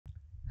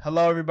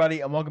Hello,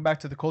 everybody, and welcome back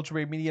to the Culture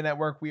Wave Media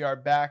Network. We are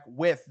back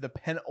with the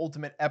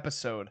penultimate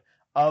episode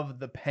of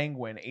The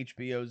Penguin,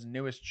 HBO's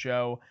newest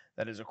show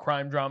that is a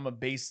crime drama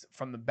based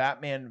from the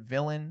Batman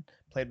villain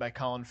played by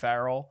Colin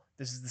Farrell.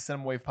 This is the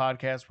Cinema Wave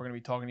podcast. We're going to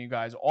be talking to you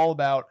guys all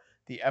about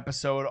the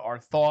episode, our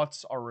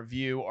thoughts, our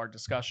review, our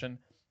discussion.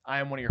 I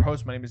am one of your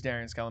hosts. My name is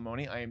Darian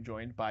Scalamoni. I am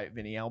joined by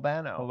Vinny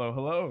Albano.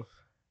 Hello.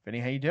 Vinny,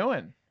 how you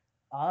doing?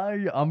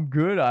 I'm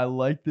good. I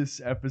like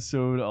this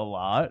episode a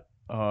lot.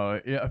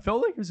 I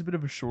felt like it was a bit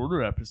of a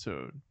shorter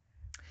episode,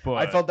 but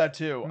I felt that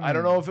too. I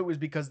don't know if it was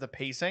because of the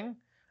pacing.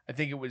 I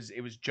think it was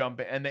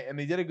jumping, and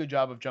they did a good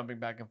job of jumping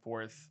back and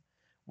forth.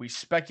 We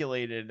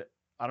speculated.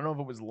 I don't know if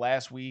it was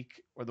last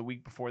week or the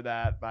week before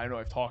that, but I know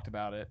I've talked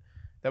about it,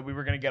 that we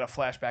were going to get a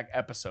flashback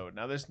episode.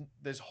 Now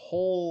this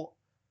whole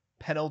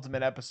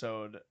penultimate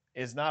episode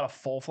is not a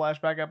full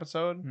flashback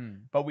episode,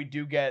 but we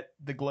do get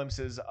the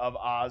glimpses of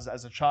Oz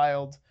as a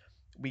child.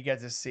 We get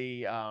to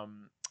see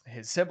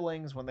his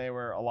siblings when they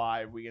were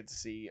alive. We get to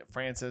see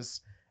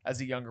Frances as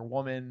a younger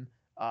woman,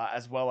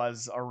 as well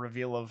as a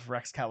reveal of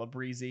Rex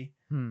Calabrese,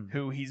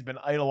 who he's been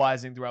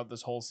idolizing throughout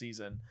this whole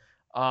season.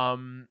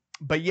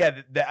 But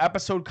yeah, the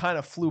episode kind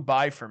of flew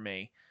by for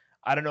me.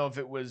 I don't know if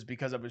it was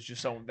because I was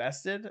just so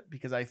invested,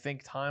 because I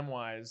think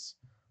time-wise,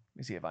 let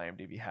me see if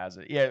IMDb has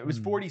it. Yeah, it was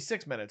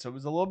 46 minutes, so it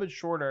was a little bit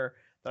shorter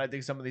than I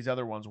think some of these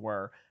other ones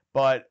were.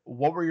 But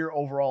what were your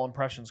overall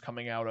impressions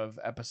coming out of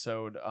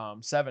episode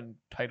 7,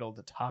 titled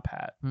 "The Top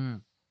Hat"?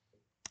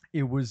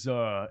 It was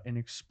an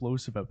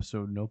explosive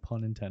episode, no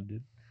pun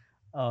intended.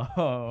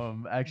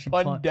 Actually,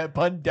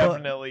 Pun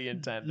definitely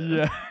intended.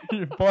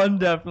 Yeah, pun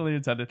definitely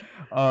intended.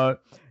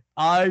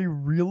 I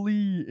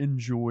really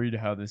enjoyed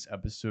how this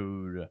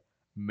episode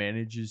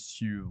manages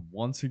to,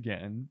 once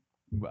again,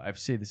 I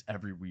say this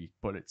every week,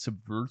 but it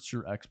subverts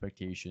your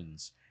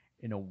expectations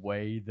in a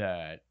way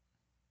that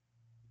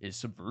is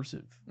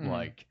subversive.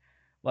 Like,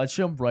 let's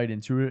jump right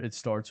into it. It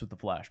starts with the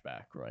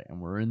flashback, right?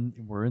 And we're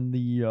in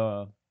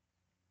the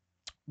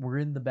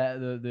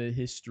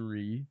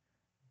history,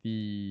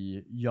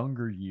 the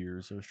younger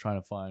years. I was trying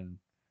to find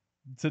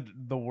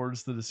the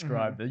words to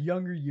describe the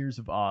younger years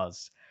of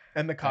Oz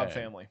and the Cobb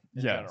family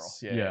in general.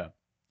 Yeah.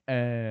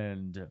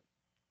 And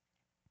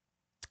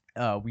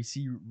we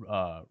see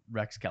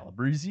Rex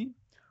Calabrese,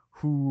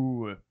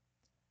 who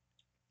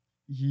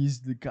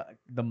he's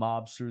the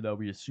mobster that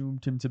we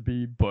assumed him to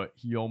be, but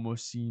he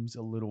almost seems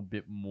a little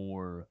bit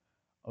more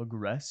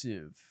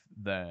aggressive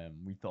than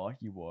we thought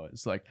he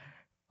was. Like,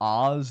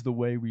 Oz, the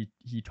way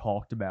he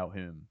talked about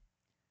him,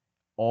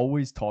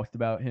 always talked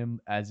about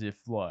him as if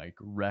like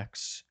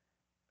Rex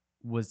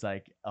was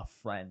like a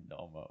friend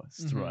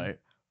almost, right?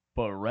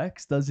 But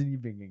Rex doesn't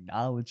even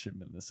acknowledge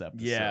him in this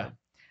episode. Yeah.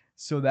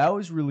 So that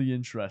was really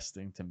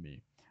interesting to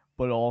me.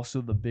 But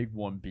also the big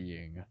one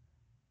being,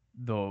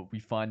 though, we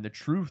find the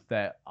truth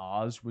that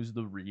Oz was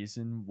the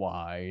reason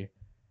why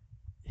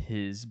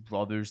his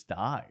brothers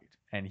died,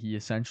 and he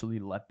essentially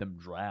let them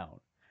drown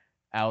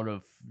out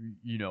of,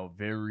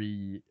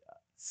 very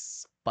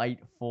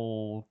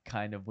spiteful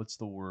kind of, what's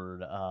the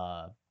word?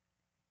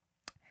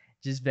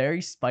 Just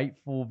very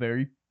spiteful,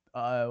 very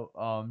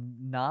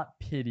not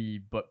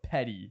pity, but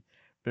petty,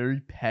 very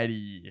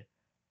petty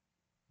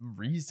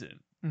reason.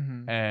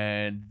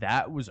 And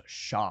that was a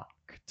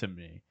shock to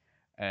me.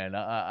 And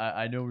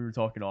I know we were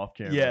talking off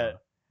camera. Yeah,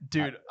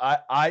 dude,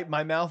 I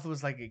my mouth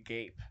was like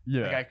agape.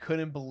 Yeah, like I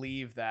couldn't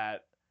believe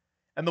that.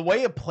 And the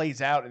way it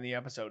plays out in the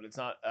episode, it's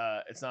not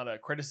a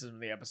criticism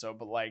of the episode,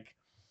 but like,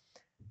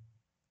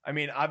 I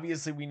mean,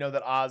 obviously we know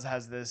that Oz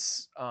has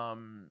this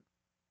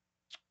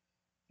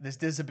this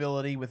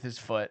disability with his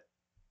foot,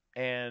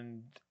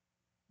 and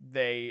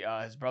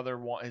his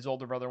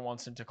older brother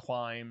wants him to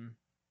climb.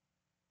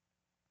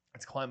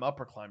 It's climb up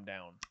or climb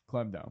down?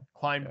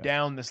 Climb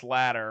down this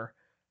ladder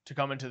to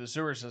come into the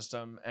sewer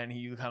system, and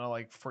he kind of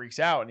like freaks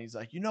out, and he's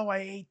like, I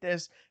hate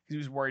this, because he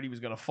was worried he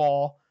was going to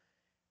fall.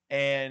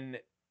 And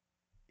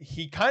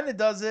he kind of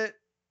does it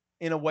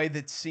in a way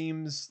that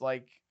seems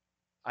like,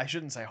 I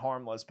shouldn't say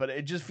harmless, but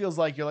it just feels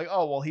like you're like,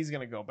 oh, well, he's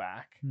going to go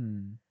back.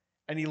 And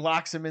he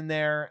locks him in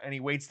there, and he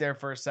waits there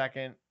for a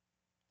second,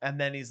 and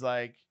then he's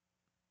like,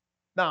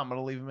 no, I'm going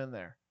to leave him in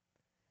there.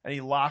 And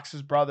he locks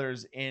his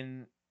brothers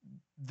in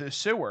the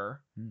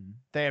sewer.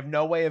 They have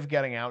no way of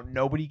getting out.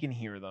 Nobody can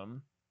hear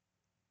them.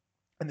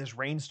 And this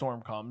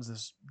rainstorm comes,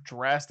 this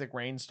drastic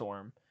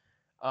rainstorm.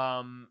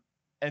 And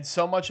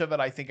so much of it,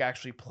 I think,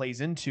 actually plays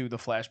into the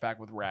flashback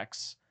with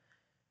Rex,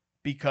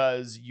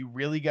 because you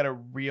really get a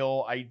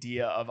real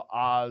idea of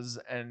Oz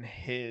and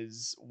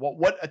his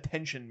what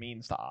attention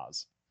means to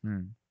Oz.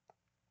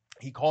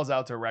 He calls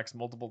out to Rex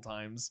multiple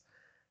times,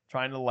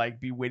 trying to like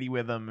be witty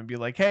with him and be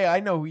like, hey, I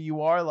know who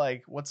you are.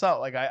 Like, what's up?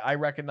 Like, I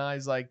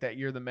recognize like that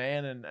you're the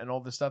man and all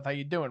this stuff. How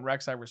you doing,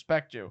 Rex? I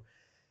respect you.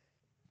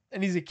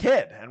 And he's a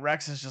kid, and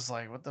Rex is just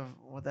like, what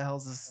the hell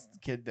is this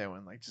kid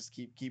doing? Like, just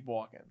keep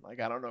walking.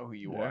 Like, I don't know who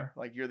you are.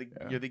 Like, you're the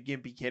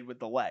gimpy kid with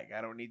the leg. I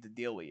don't need to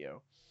deal with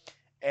you.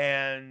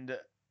 And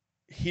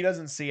he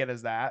doesn't see it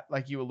as that,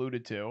 like you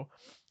alluded to.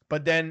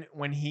 But then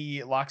when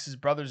he locks his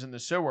brothers in the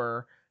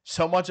sewer,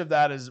 so much of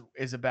that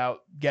is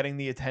about getting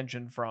the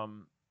attention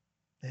from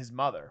his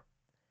mother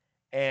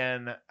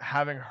and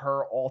having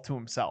her all to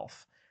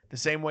himself. The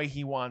same way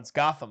he wants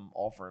Gotham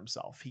all for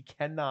himself. He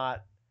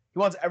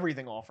wants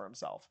everything all for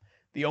himself.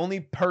 The only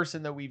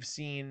person that we've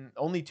seen,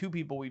 only two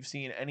people we've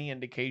seen any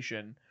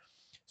indication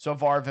so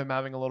far of him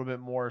having a little bit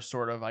more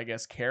sort of, I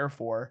guess, care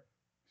for,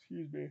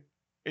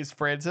 is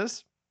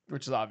Francis,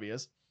 which is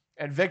obvious,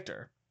 and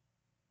Victor.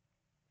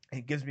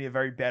 It gives me a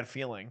very bad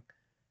feeling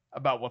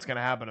about what's going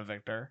to happen to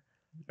Victor.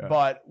 Yeah.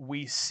 But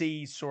we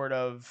see sort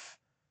of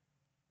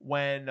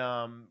when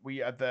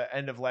we at the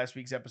end of last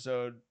week's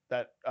episode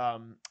that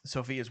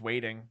Sophia's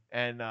waiting,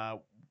 and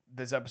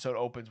this episode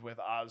opens with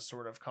Oz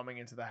sort of coming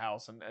into the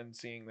house and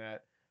seeing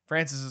that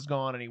Francis is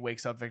gone, and he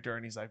wakes up Victor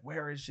and he's like,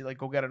 where is she? Like,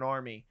 go get an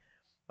army.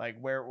 Like,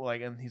 where?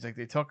 Like, and he's like,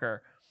 they took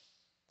her.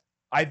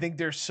 I think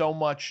there's so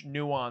much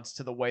nuance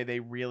to the way they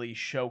really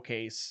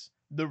showcase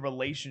the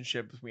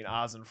relationship between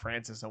Oz and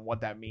Francis and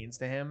what that means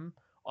to him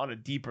on a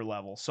deeper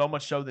level. So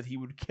much so that he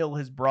would kill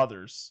his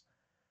brothers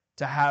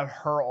to have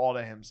her all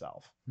to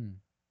himself.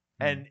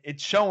 And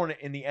it's shown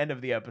in the end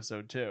of the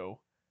episode too,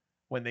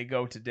 when they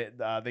go to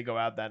they go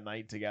out that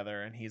night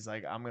together, and he's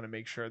like, I'm gonna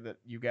make sure that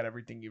you get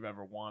everything you've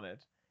ever wanted.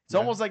 It's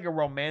almost like a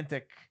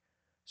romantic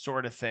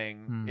sort of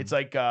thing. It's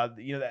like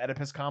the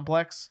Oedipus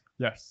complex.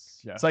 Yes.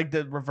 Yeah. It's like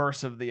the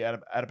reverse of the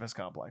Oedipus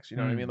complex. You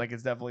know what I mean? Like,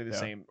 it's definitely the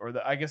same, or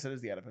I guess it is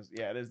the Oedipus.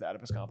 Yeah, it is the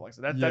Oedipus complex.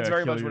 That's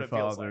very much what it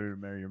feels like.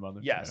 Marry your mother.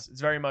 Yes,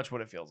 it's very much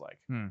what it feels like.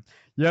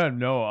 Yeah,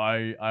 no,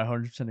 I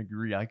 100%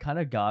 agree. I kind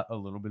of got a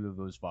little bit of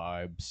those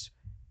vibes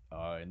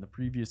in the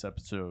previous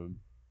episode,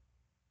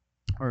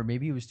 or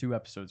maybe it was 2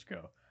 episodes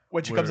ago.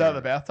 When she comes out of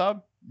the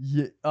bathtub?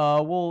 Yeah.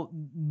 Well,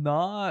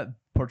 not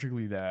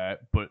particularly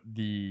that, but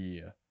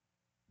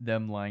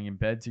them lying in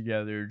bed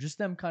together, just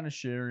them kind of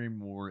sharing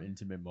more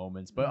intimate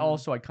moments. But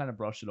also I kind of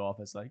brushed it off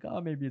as like, oh,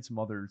 maybe it's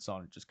mother and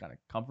son just kind of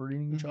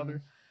comforting each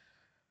other.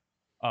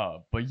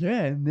 But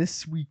yeah, in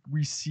this week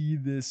we see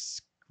this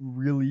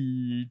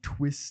really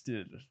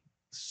twisted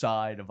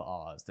side of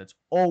Oz that's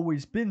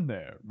always been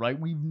there, right?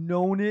 We've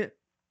known it,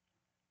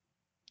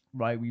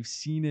 right? We've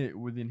seen it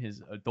within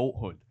his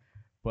adulthood,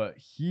 but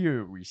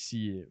here we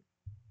see it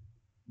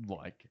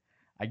like,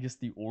 I guess,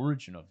 the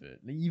origin of it,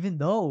 even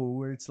though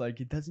where it's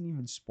like it doesn't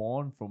even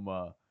spawn from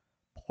a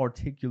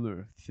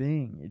particular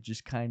thing. It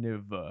just kind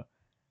of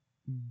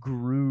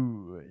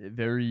grew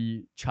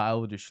very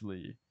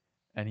childishly,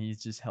 and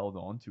he's just held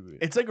on to it.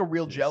 It's like a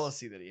real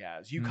jealousy that he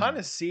has. You kind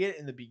of see it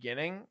in the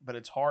beginning, but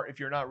it's hard if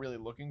you're not really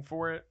looking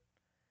for it.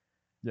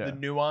 Yeah. The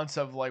nuance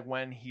of like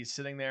when he's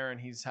sitting there and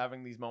he's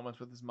having these moments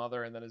with his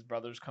mother, and then his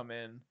brothers come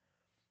in,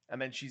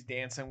 and then she's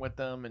dancing with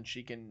them, and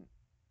she can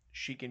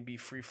be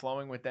free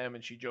flowing with them,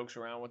 and she jokes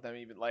around with them,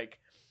 even like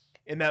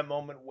in that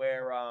moment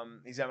where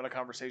he's having a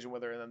conversation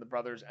with her, and then the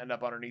brothers end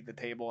up underneath the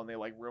table and they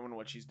like ruin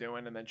what she's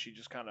doing, and then she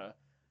just kind of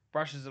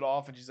brushes it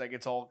off and she's like,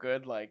 it's all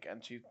good, like,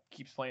 and she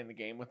keeps playing the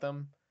game with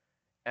them.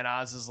 And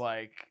Oz is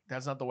like,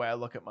 that's not the way I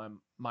look at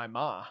my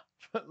ma.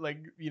 Like,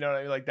 you know what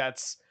I mean?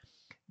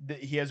 Like,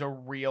 he has a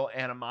real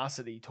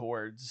animosity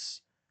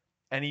towards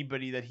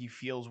anybody that he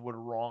feels would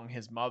wrong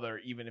his mother,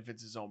 even if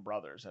it's his own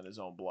brothers and his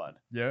own blood.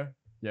 Yeah.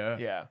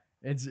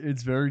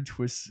 It's very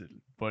twisted,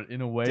 but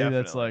in a way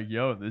that's like,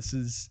 yo,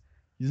 he's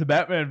a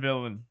Batman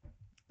villain.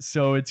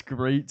 So it's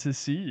great to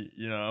see,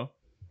 you know?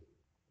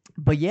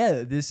 But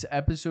yeah, this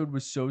episode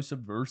was so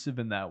subversive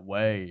in that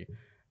way.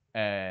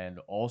 And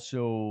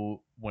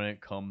also when it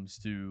comes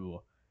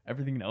to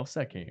everything else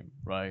that came,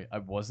 right? I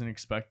wasn't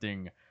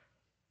expecting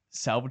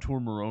Salvatore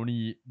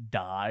Maroni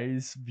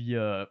dies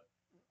via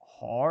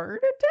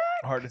heart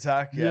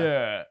attack.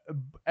 Yeah.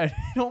 And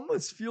it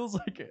almost feels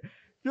like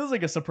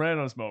a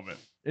Sopranos moment.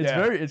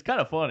 It's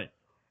kind of funny.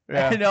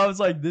 Yeah. And I was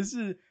like, this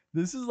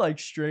is like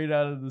straight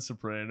out of the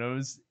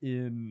Sopranos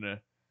in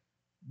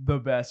the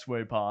best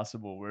way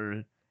possible,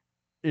 where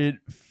it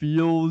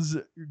feels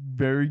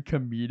very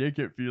comedic.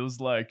 It feels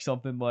like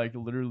something like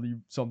literally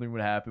something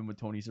would happen with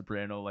Tony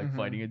Soprano, like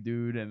fighting a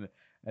dude, and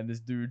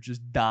this dude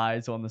just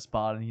dies on the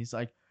spot, and he's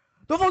like,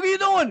 the fuck are you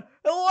doing?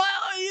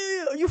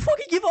 You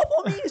fucking give up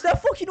on me? Is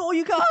that fucking all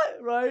you got?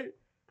 Right?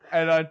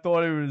 And I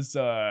thought it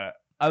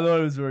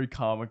was very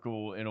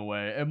comical in a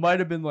way. It might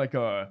have been like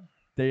a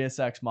Deus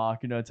Ex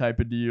Machina type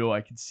of deal. I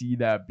could see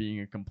that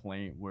being a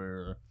complaint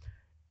where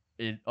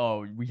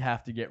we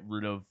have to get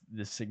rid of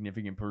this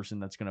significant person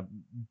that's going to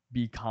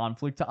be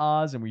conflict to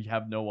Oz, and we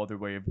have no other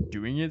way of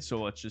doing it,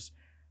 so let's just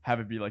have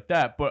it be like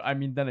that. But I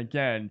mean, then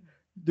again,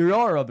 there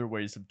are other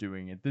ways of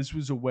doing it. This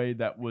was a way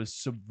that was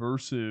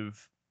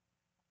subversive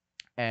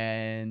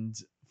and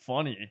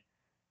funny,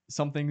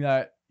 something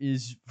that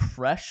is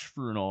fresh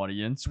for an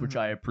audience, which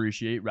I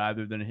appreciate,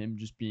 rather than him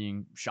just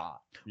being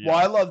shot. Well,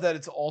 I love that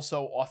it's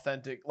also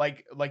authentic.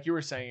 Like you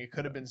were saying, it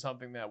could have been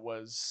something that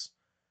was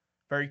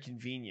very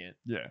convenient.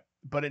 Yeah.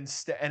 But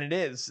instead, and it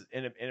is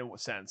in a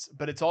sense,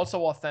 but it's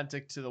also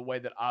authentic to the way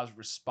that Oz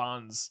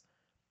responds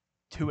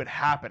to it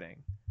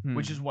happening,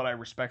 which is what I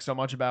respect so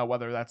much about,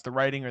 whether that's the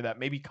writing or that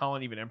maybe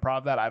Colin even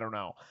improv that, I don't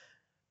know.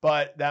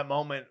 But that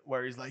moment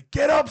where he's like,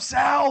 "Get up,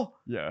 Sal!"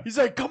 Yeah. He's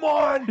like, "Come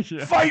on,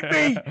 fight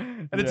me!"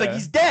 And it's like,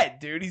 he's dead,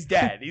 dude. He's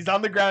dead. He's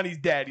on the ground. He's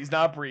dead. He's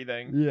not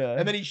breathing. Yeah.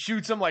 And then he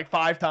shoots him like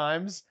 5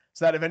 times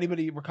so that if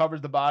anybody recovers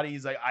the body,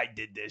 he's like, "I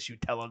did this. You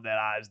tell him that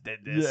I did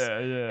this." Yeah,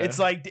 yeah. It's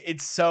like,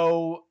 it's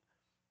so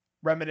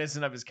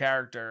reminiscent of his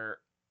character.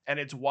 And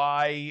it's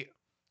why,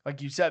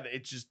 like you said,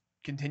 it just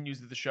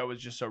continues that the show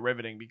is just so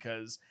riveting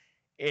because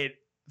it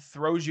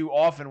throws you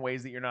off in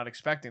ways that you're not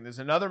expecting. There's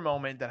another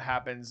moment that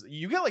happens.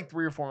 You get like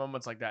 3 or 4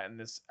 moments like that in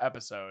this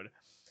episode.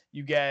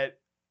 You get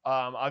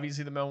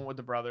obviously the moment with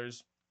the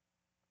brothers,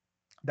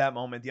 that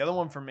moment. The other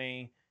one for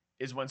me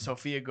is when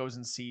Sophia goes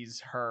and sees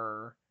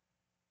her,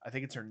 I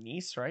think it's her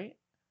niece, right?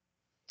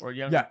 Or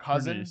younger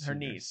cousin, her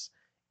niece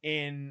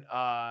in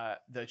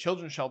the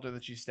children's shelter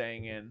that she's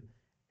staying in.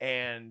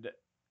 And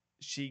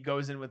she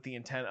goes in with the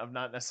intent of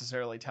not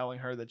necessarily telling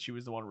her that she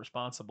was the one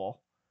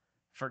responsible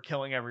for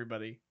killing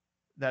everybody.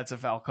 That's a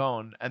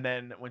Falcone. And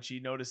then when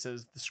she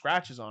notices the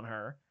scratches on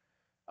her,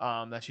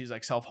 that she's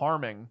like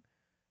self-harming,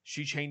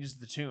 she changes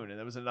the tune. And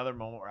there was another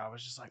moment where I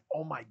was just like,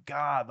 oh my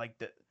God, like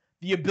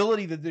the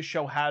ability that this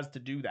show has to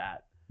do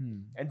that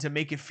and to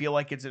make it feel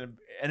like and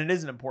it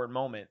is an important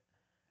moment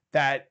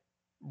that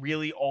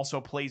really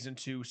also plays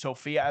into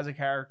Sophia as a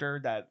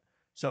character, that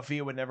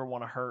Sophia would never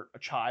want to hurt a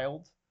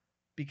child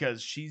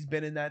because she's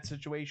been in that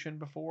situation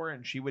before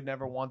and she would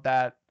never want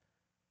that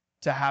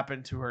to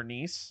happen to her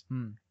niece.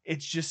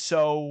 It's just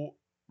so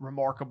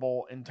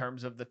remarkable in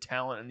terms of the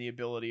talent and the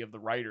ability of the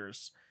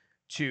writers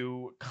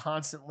to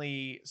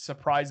constantly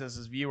surprise us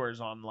as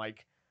viewers on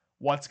like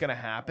what's going to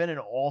happen and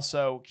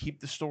also keep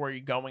the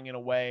story going in a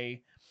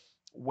way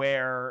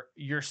where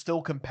you're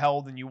still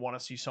compelled and you want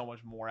to see so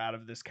much more out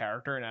of this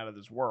character and out of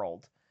this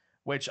world,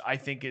 which I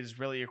think is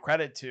really a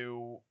credit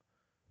to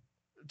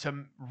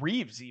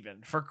Reeves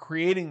even for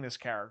creating this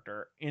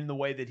character in the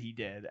way that he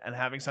did and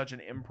having such an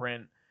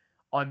imprint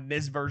on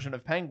this version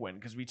of Penguin,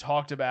 because we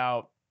talked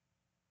about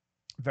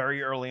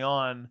very early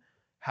on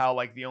how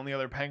like the only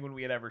other Penguin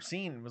we had ever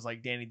seen was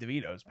like Danny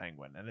DeVito's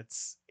Penguin, and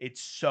it's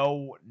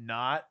so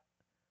not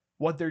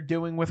what they're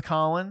doing with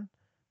Colin,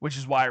 which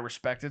is why I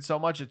respect it so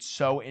much. It's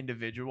so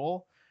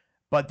individual,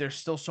 but there's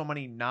still so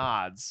many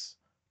nods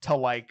to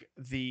like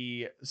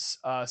the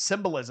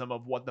symbolism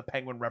of what the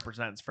Penguin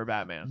represents for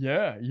Batman.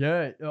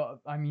 Yeah.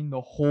 I mean, the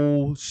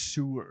whole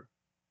sewer.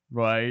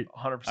 Right,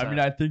 100%. I mean,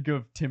 I think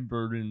of Tim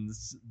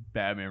Burton's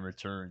Batman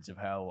Returns of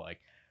how like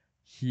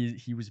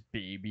he was a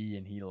baby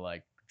and he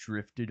like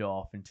drifted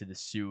off into the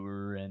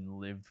sewer and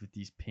lived with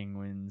these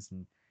penguins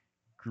and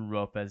grew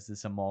up as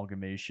this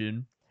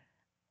amalgamation.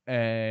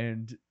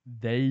 And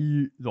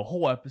the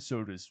whole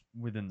episode is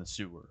within the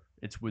sewer.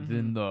 It's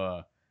within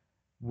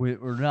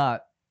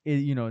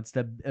it's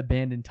the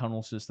abandoned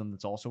tunnel system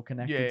that's also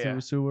connected to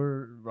a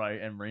sewer,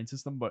 right, and rain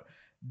system. But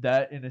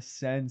that in a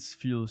sense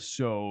feels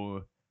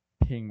so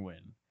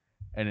Penguin,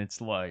 and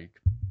it's like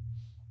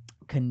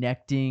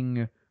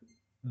connecting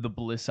the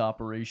Bliss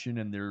operation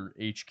and their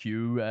HQ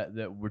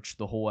that which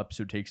the whole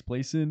episode takes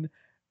place in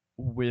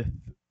with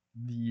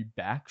the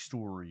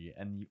backstory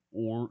and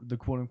the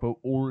quote unquote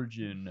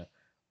origin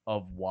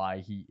of why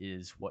he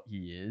is what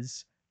he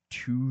is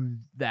to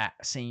that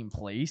same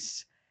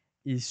place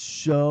is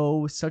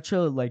such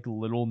a like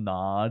little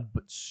nod,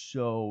 but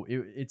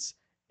it's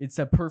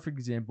that perfect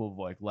example of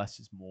like less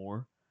is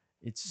more.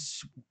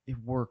 It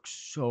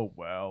works so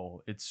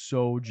well. It's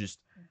so just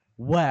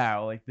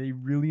wow. Like they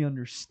really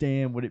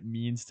understand what it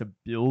means to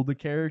build a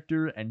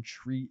character and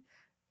treat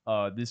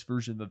this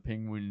version of the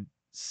Penguin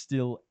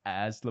still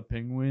as the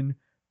Penguin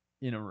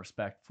in a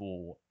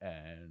respectful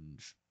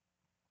and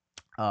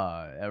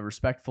I'm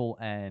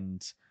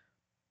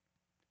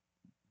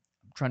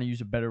trying to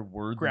use a better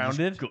word.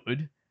 Grounded,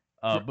 good.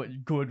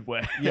 But good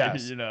way.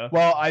 Yes. You know.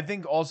 Well, I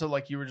think also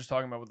like you were just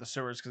talking about with the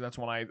sewers, because that's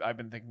one I've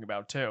been thinking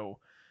about too.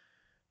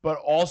 But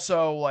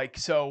also like,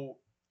 so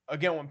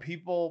again, when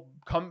people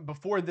come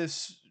before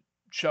this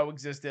show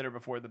existed or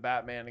before the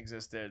Batman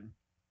existed,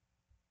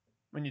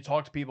 when you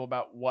talk to people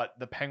about what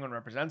the Penguin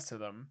represents to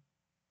them,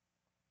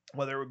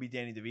 whether it would be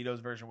Danny DeVito's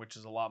version, which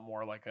is a lot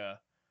more like a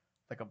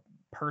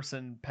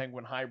person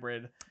Penguin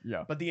hybrid.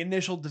 Yeah. But the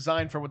initial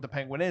design for what the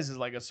Penguin is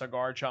like a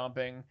cigar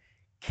chomping,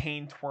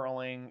 cane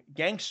twirling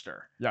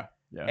gangster. Yeah.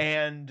 Yeah.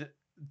 And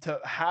to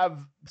have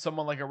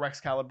someone like a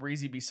Rex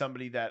Calabrese be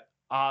somebody that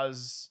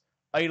Oz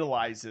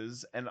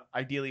idolizes and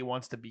ideally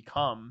wants to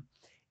become,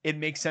 it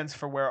makes sense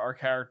for where our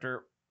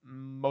character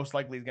most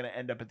likely is going to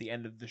end up at the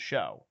end of the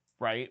show,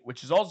 right?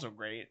 Which is also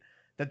great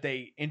that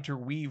they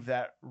interweave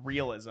that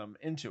realism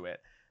into it.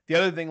 The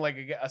other thing, like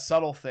a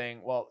subtle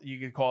thing, well, you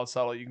could call it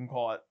subtle, you can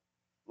call it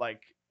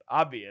like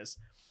obvious,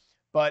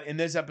 but in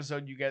this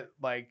episode you get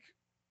like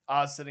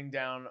Oz sitting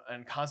down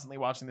and constantly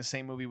watching the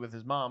same movie with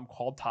his mom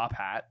called Top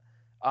Hat,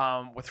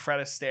 with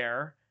Fred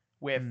Astaire,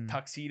 with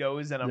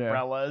tuxedos and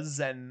umbrellas,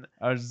 and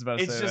I was just about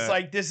to say it's just that.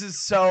 like, this is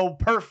so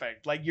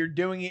perfect. Like you're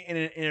doing it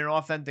in an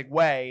authentic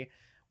way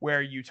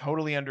where you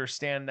totally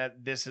understand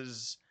that this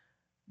is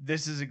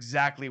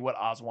exactly what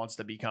Oz wants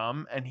to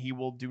become, and he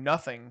will do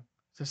nothing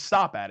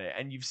stop at it.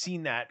 And you've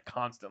seen that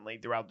constantly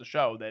throughout the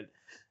show, that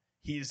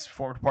he's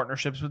formed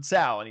partnerships with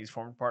Sal, and he's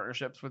formed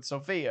partnerships with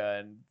Sophia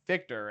and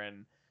Victor,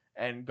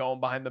 and going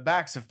behind the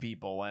backs of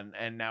people,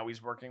 and now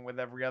he's working with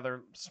every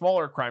other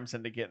smaller crime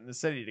syndicate in the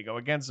city to go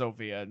against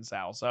Sophia and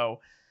Sal.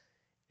 So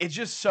it's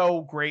just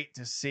so great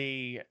to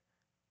see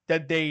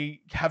that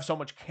they have so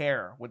much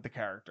care with the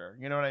character.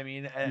 You know what I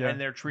mean? And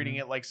they're treating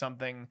it like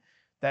something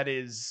that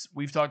is,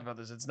 we've talked about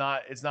this. It's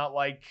not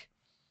like,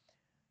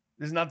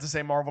 this is not to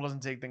say Marvel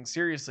doesn't take things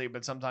seriously,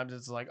 but sometimes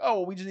it's like, oh,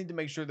 well, we just need to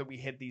make sure that we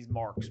hit these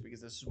marks because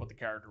this is what the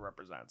character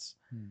represents.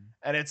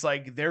 And it's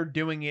like they're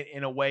doing it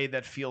in a way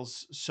that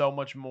feels so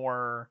much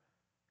more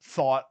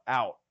thought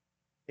out.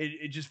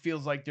 It just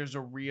feels like there's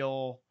a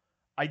real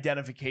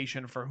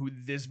identification for who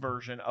this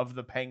version of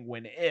the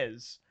Penguin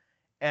is.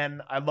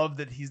 And I love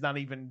that he's not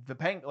even the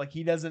Penguin. Like,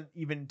 he doesn't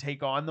even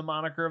take on the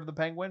moniker of the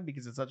Penguin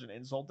because it's such an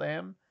insult to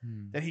him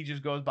that he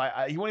just goes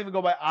by, he won't even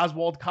go by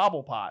Oswald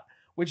Cobblepot,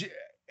 which,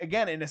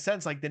 again, in a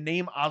sense, like, the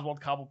name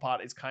Oswald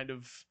Cobblepot is kind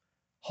of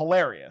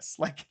hilarious.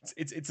 Like,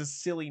 it's a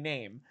silly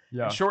name.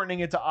 Yeah. And shortening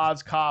it to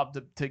Oz Cobb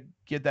to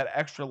get that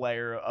extra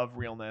layer of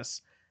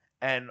realness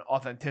and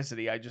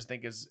authenticity, I just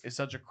think is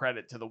such a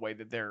credit to the way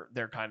that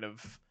they're kind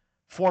of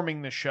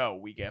forming the show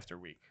week after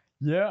week.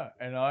 Yeah,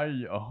 and I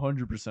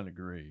 100%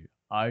 agree.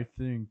 I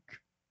think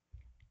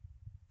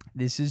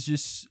this is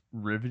just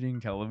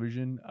riveting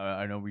television.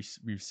 I know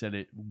we've said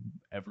it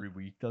every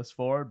week thus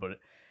far, but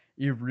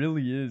it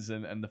really is.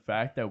 And the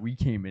fact that we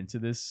came into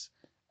this,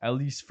 at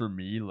least for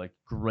me, like,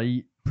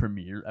 great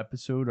premiere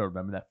episode. I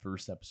remember that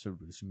first episode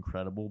was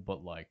incredible,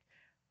 but like,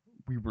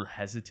 we were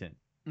hesitant.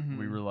 Mm-hmm.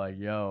 We were like,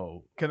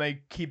 yo, can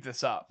they keep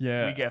this up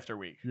week after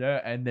week? Yeah,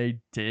 and they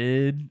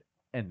did,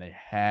 and they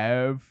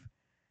have.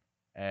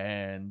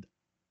 And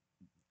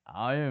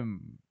I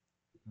am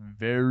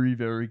very,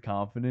 very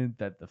confident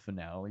that the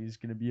finale is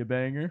going to be a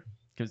banger,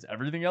 because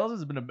everything else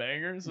has been a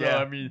banger. So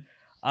I mean,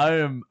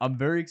 I'm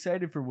very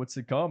excited for what's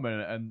to come,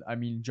 and I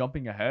mean,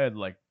 jumping ahead,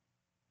 like,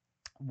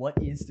 what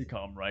is to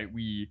come, right?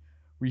 We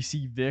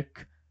see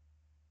Vic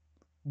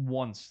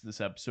once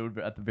this episode,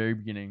 but at the very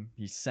beginning,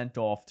 he's sent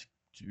off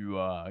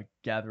to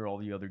gather all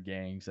the other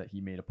gangs that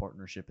he made a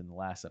partnership in the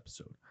last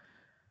episode.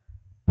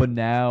 But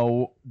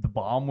now the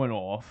bomb went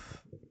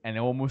off, and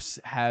they almost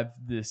have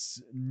this,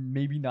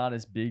 maybe not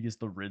as big as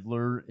the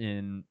Riddler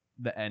in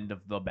the end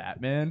of the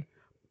Batman,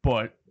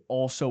 but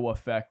also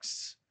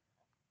affects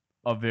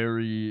a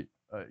very,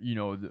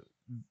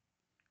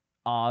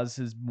 Oz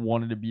has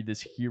wanted to be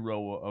this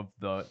hero of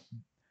the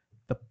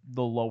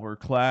lower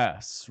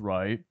class,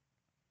 right?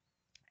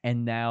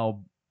 And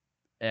now,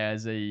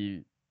 as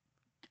a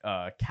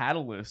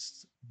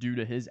catalyst due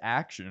to his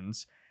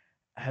actions,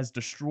 has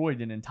destroyed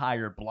an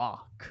entire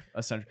block,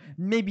 essentially.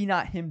 Maybe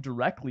not him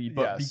directly,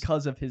 but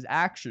because of his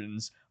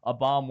actions, a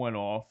bomb went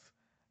off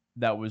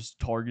that was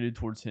targeted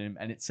towards him,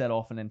 and it set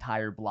off an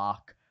entire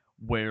block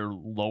where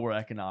lower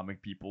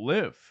economic people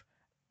live.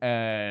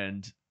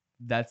 And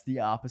that's the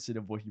opposite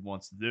of what he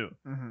wants to do.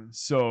 Mm-hmm.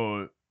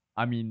 So,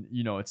 I mean,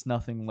 it's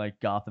nothing like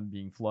Gotham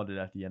being flooded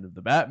at the end of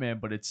the Batman,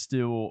 but it's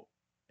still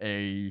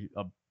a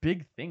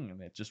big thing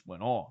that just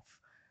went off.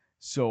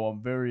 So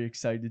I'm very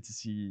excited to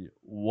see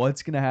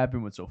what's going to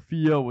happen with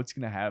Sophia, what's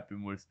going to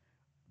happen with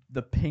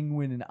the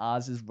Penguin and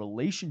Oz's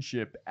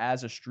relationship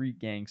as a street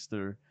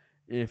gangster,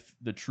 if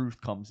the truth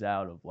comes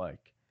out of, like,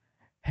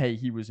 hey,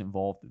 he was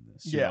involved in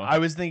this. Yeah, I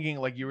was thinking,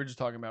 like you were just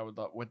talking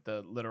about with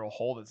the literal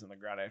hole that's in the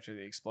ground after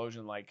the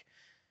explosion, like,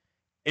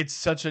 it's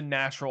such a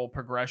natural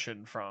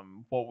progression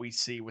from what we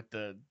see with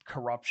the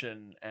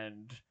corruption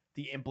and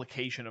the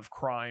implication of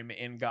crime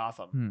in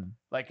Gotham,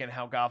 like, and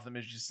how Gotham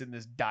is just in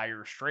this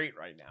dire strait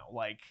right now.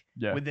 Like,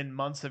 within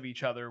months of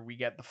each other, we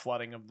get the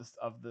flooding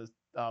of the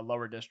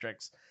lower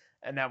districts,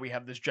 and now we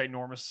have this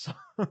ginormous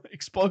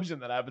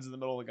explosion that happens in the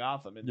middle of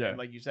Gotham, and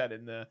like you said,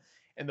 in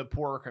the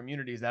poorer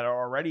communities that are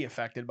already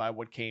affected by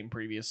what came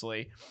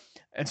previously.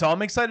 And so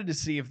I'm excited to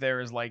see if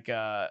there is like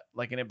an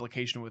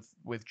implication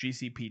with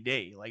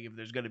GCPD, like if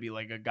there's going to be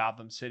like a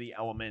Gotham City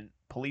element,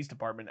 police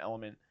department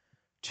element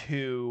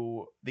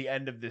to the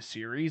end of this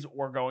series,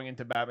 or going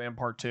into Batman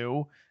Part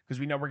 2,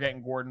 because we know we're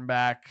getting Gordon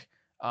back.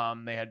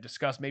 They had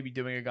discussed maybe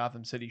doing a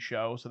Gotham City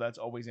show, so that's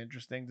always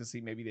interesting to see.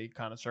 Maybe they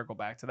kind of circle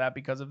back to that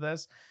because of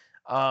this.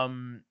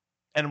 And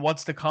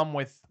what's to come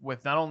with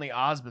not only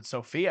Oz but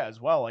Sophia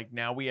as well. Like,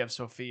 now we have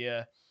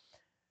Sophia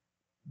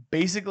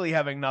basically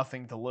having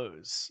nothing to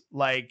lose.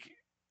 Like,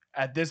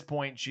 at this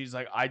point, she's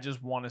like, I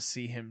just want to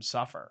see him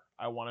suffer.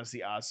 I want to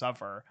see Oz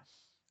suffer.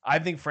 I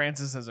think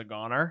Francis is a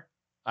goner.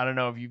 I don't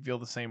know if you feel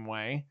the same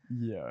way.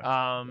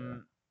 Yeah.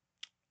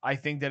 I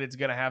think that it's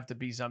going to have to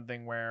be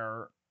something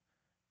where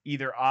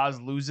either Oz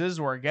loses,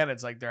 or, again,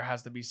 it's like there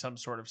has to be some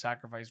sort of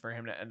sacrifice for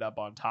him to end up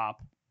on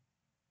top.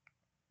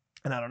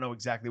 And I don't know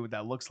exactly what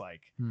that looks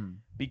like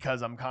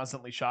because I'm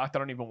constantly shocked. I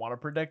don't even want to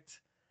predict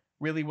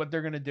really what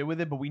they're going to do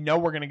with it, but we know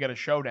we're going to get a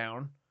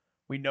showdown.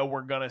 We know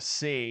we're going to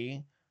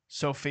see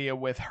Sophia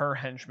with her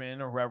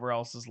henchmen or whoever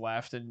else is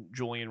left, and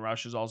Julian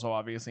Rush is also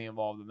obviously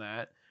involved in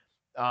that.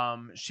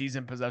 She's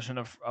in possession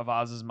of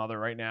Oz's mother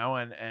right now,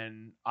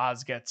 and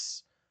Oz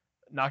gets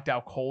knocked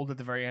out cold at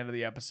the very end of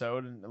the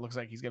episode, and it looks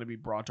like he's going to be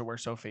brought to where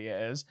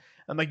Sophia is.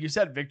 And like you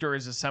said, Victor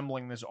is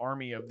assembling this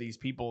army of these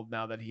people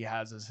now that he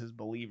has as his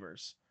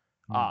believers.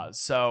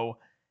 So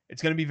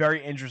it's going to be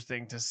very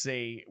interesting to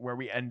see where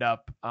we end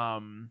up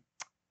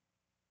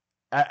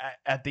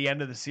at the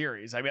end of the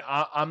series. I mean,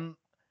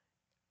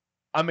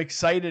 I'm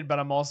excited, but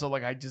I'm also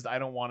like, I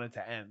don't want it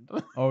to end.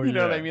 You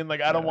know what I mean?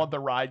 Like, I don't want the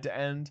ride to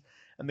end.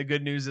 And the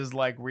good news is,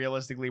 like,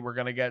 realistically, we're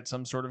going to get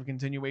some sort of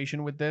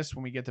continuation with this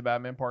when we get to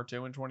Batman Part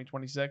 2 in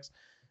 2026.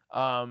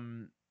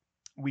 I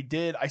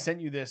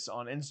sent you this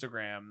on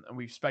Instagram, and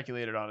we've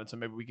speculated on it, so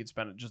maybe we could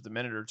spend just a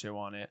minute or two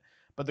on it.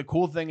 But the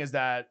cool thing is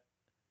that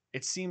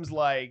it seems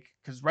like,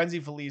 because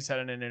Renzi Feliz said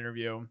in an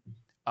interview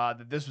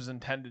that this was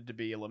intended to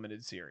be a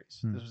limited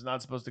series. This was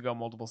not supposed to go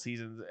multiple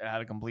seasons. It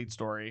had a complete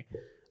story.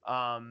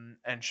 And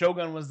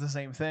Shogun was the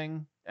same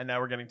thing, and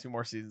now we're getting 2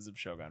 more seasons of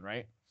Shogun,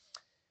 right?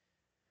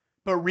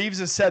 But Reeves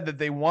has said that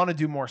they want to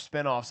do more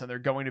spin-offs, and they're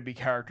going to be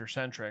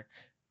character-centric.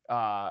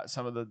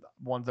 Some of the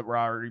ones that were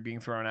already being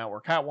thrown out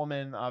were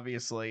Catwoman,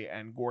 obviously,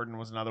 and Gordon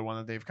was another one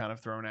that they've kind of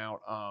thrown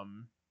out.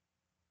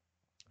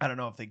 I don't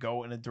know if they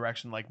go in a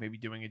direction like maybe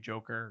doing a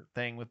Joker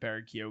thing with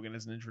Barry Keoghan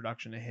as an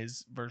introduction to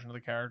his version of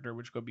the character,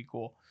 which could be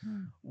cool.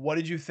 What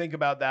did you think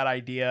about that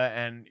idea,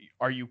 and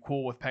are you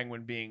cool with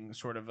Penguin being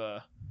sort of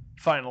a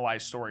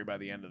finalized story by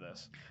the end of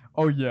this?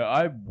 Oh, yeah,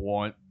 I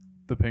want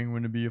the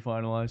Penguin to be a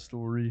finalized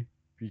story.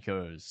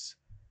 Because,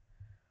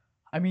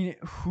 I mean,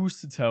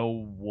 who's to tell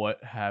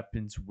what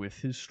happens with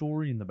his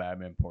story in the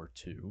Batman Part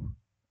 2?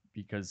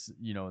 Because,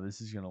 you know,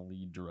 this is going to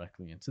lead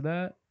directly into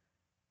that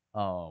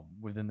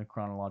within the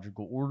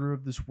chronological order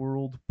of this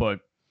world.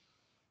 But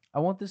I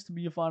want this to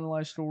be a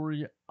finalized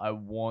story. I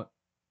want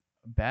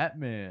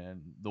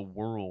Batman, the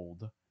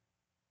world,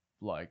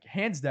 like,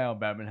 hands down,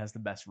 Batman has the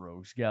best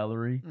rogues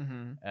gallery.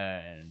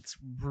 And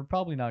we're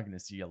probably not going to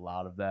see a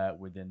lot of that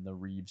within the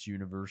Reeves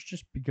universe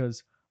just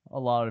because a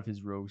lot of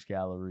his rogues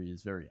gallery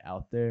is very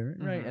out there,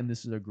 right? And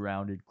this is a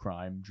grounded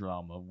crime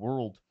drama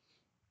world.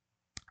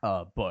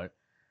 But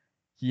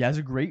he has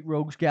a great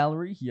rogues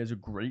gallery. He has a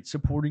great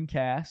supporting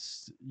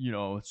cast, you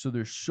know, so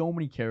there's so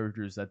many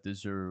characters that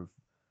deserve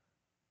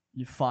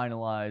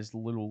finalized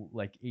little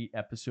like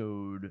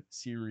 8-episode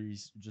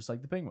series just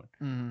like the Penguin.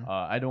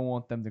 I don't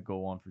want them to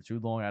go on for too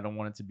long. I don't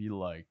want it to be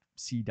like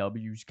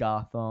CW's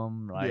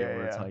Gotham, right?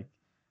 Where it's like,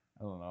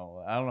 I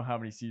don't know how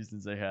many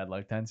seasons they had,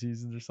 like 10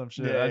 seasons or some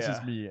shit. That's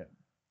just me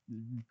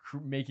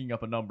making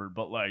up a number,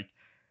 but like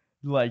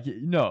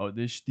no,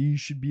 these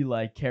should be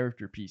like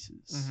character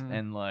pieces,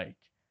 and like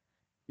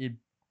it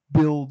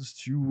builds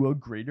to a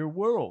greater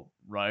world,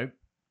 right?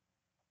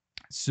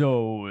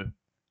 So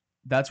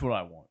that's what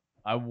I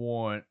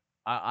want.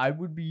 I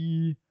wouldn't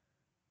be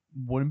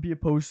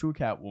opposed to a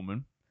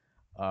Catwoman,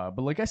 but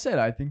like I said,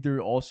 I think they're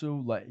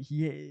also like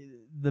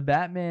the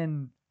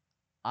Batman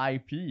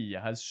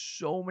IP has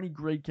so many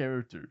great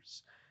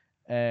characters,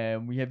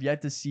 and we have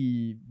yet to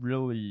see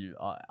really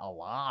a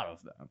lot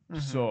of them.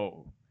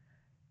 So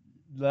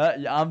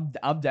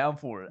I'm down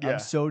for it. I'm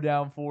so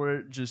down for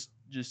it. Just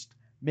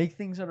make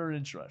things that are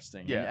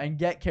interesting, and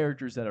get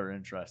characters that are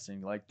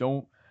interesting. Like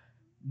don't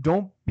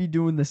be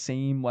doing the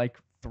same like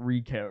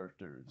 3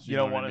 characters. You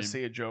don't want to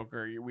see a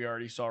Joker. We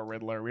already saw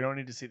Riddler. We don't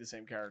need to see the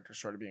same characters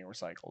sort of being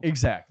recycled.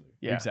 Exactly.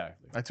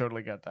 Exactly. I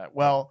totally get that.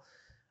 Well,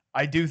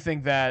 I do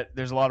think that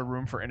there's a lot of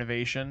room for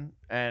innovation,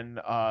 and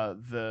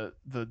the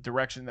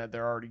direction that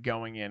they're already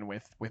going in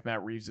with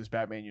Matt Reeves'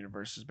 Batman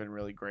universe has been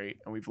really great,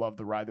 and we've loved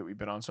the ride that we've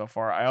been on so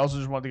far. I also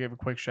just wanted to give a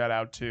quick shout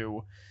out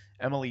to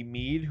Emily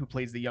Mead, who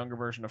plays the younger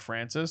version of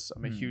Frances.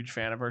 I'm a huge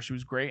fan of her. She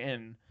was great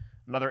in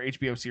another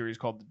HBO series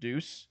called The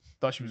Deuce.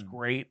 Thought she was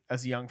great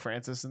as a young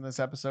Frances in this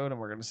episode, and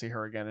we're going to see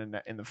her again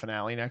in the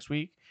finale next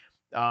week.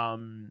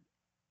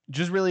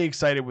 Just really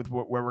excited with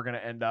where we're going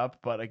to end up,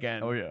 but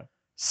again,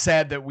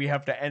 sad that we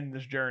have to end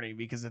this journey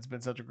because it's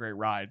been such a great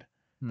ride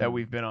that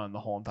we've been on the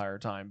whole entire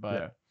time.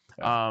 But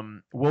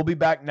we'll be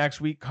back next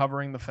week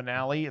covering the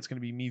finale. It's going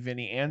to be me,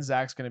 Vinny, and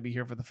Zach's going to be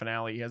here for the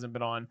finale. He hasn't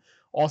been on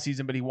all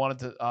season, but he wanted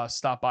to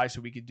stop by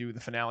so we could do the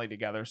finale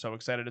together. So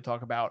excited to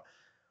talk about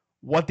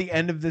what the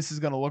end of this is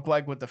going to look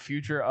like, what the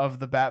future of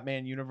the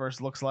Batman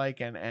universe looks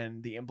like,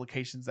 and the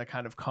implications that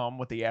kind of come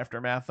with the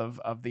aftermath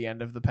of the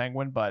end of the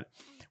Penguin. But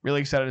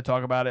really excited to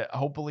talk about it.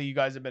 Hopefully you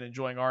guys have been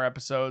enjoying our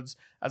episodes.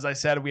 As I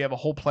said, we have a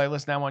whole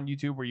playlist now on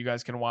YouTube where you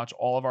guys can watch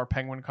all of our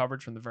Penguin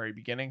coverage from the very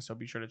beginning, so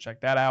be sure to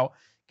check that out.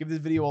 Give this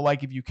video a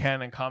like if you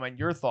can, and comment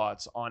your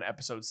thoughts on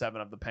episode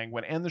 7 of The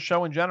Penguin and the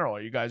show in general.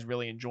 Are you guys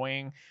really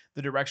enjoying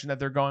the direction that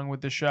they're going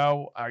with the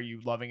show? Are you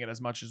loving it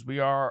as much as we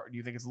are? Do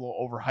you think it's a little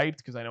overhyped?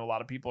 Because I know a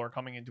lot of people are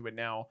coming into it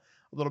now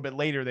a little bit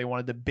later. They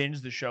wanted to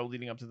binge the show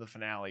leading up to the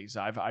finales.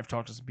 I've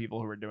talked to some people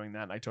who are doing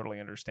that, and I totally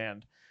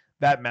understand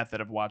that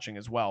method of watching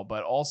as well.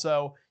 But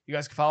also, you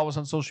guys can follow us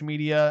on social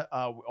media.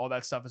 All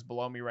that stuff is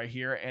below me right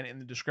here and in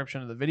the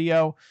description of the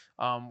video.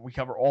 We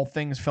cover all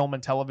things film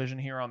and television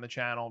here on the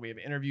channel. We have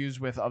interviews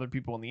with other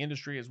people in the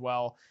industry as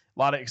well. A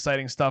lot of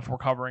exciting stuff we're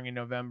covering in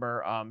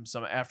November.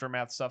 Some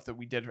aftermath stuff that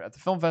we did at the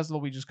film festival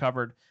we just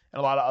covered, and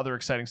a lot of other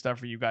exciting stuff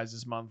for you guys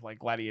this month, like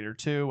Gladiator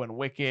 2 and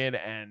Wicked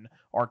and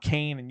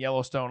Arcane and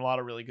Yellowstone. A lot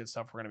of really good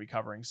stuff we're going to be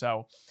covering.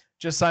 So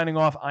just signing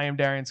off, I am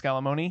Darian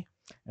Scalamoni.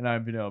 And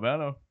I'm Vino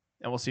Albano.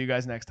 And we'll see you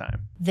guys next time.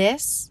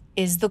 This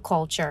is The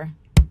Culture.